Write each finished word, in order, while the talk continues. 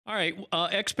All right,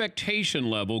 expectation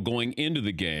level going into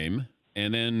the game,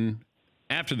 and then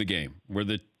after the game, were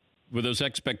those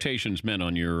expectations met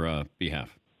on your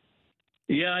behalf?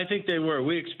 Yeah, I think they were.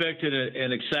 We expected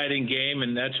an exciting game,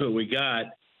 and that's what we got.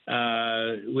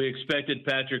 We expected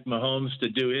Patrick Mahomes to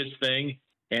do his thing,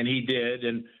 and he did.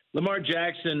 And Lamar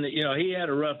Jackson, he had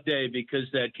a rough day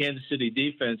because that Kansas City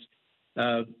defense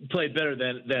played better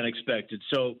than expected.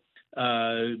 So,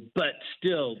 but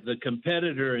still, the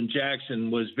competitor in Jackson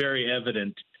was very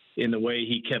evident in the way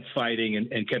he kept fighting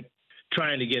and kept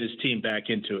trying to get his team back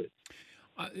into it.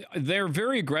 They're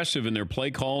very aggressive in their play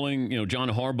calling. John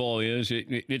Harbaugh is.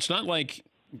 It's not like,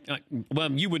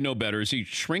 well, you would know better. Is he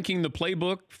shrinking the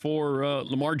playbook for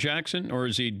Lamar Jackson, or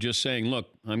is he just saying, look,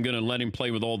 I'm going to let him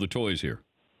play with all the toys here?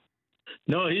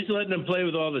 No, he's letting him play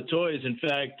with all the toys. In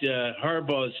fact,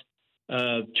 Harbaugh's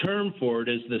term for it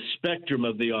is the spectrum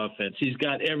of the offense. He's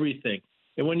got everything.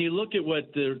 And when you look at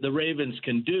what the Ravens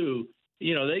can do,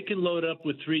 they can load up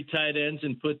with 3 tight ends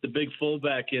and put the big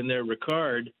fullback in there,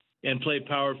 Ricard, and play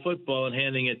power football and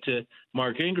handing it to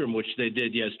Mark Ingram, which they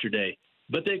did yesterday.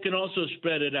 But they can also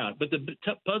spread it out. But the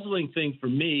puzzling thing for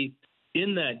me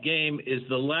in that game is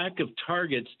the lack of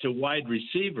targets to wide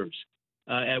receivers.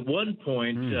 At one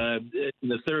point in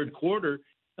the third quarter,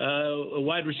 a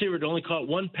wide receiver had only caught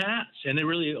 1 pass, and they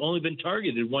really only been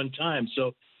targeted 1 time.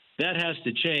 So that has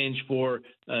to change for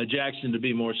Jackson to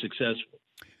be more successful.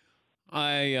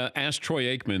 I asked Troy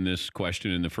Aikman this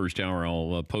question in the first hour.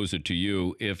 I'll pose it to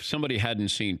you. If somebody hadn't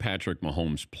seen Patrick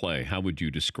Mahomes play, how would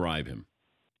you describe him?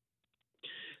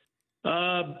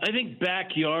 I think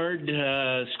backyard,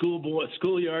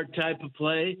 schoolyard type of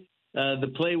play.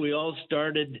 The play we all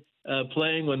started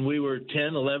playing when we were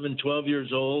 10, 11, 12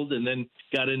 years old and then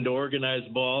got into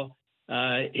organized ball.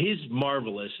 He's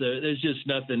marvelous. There's just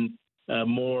nothing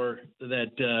more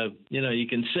that, you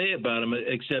can say about him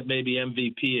except maybe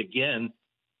MVP again.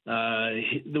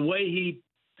 The way he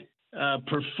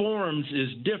performs is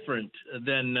different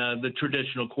than the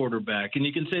traditional quarterback. And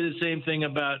you can say the same thing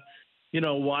about,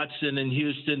 Watson in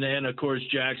Houston and, of course,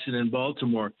 Jackson in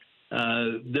Baltimore.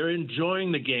 They're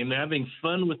enjoying the game. They're having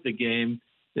fun with the game.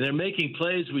 And they're making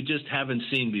plays we just haven't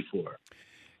seen before.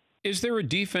 Is there a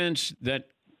defense that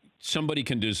somebody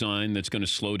can design that's going to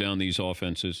slow down these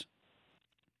offenses?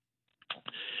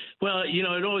 Well,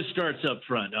 it always starts up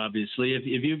front, obviously.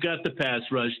 If you've got the pass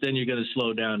rush, then you're going to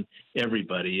slow down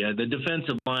everybody. The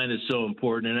defensive line is so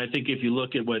important. And I think if you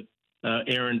look at what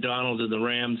Aaron Donald and the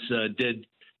Rams did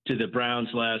to the Browns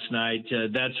last night,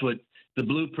 that's what the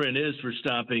blueprint is for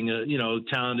stopping,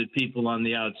 talented people on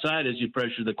the outside as you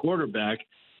pressure the quarterback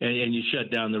and you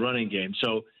shut down the running game.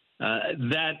 So at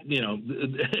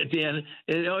the end,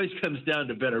 it always comes down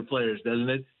to better players, doesn't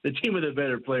it? The team with the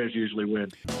better players usually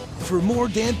wins. For more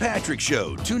Dan Patrick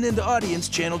Show, tune into Audience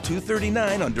Channel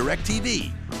 239 on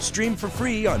DirecTV. Stream for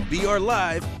free on BR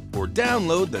Live or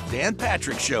download the Dan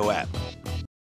Patrick Show app.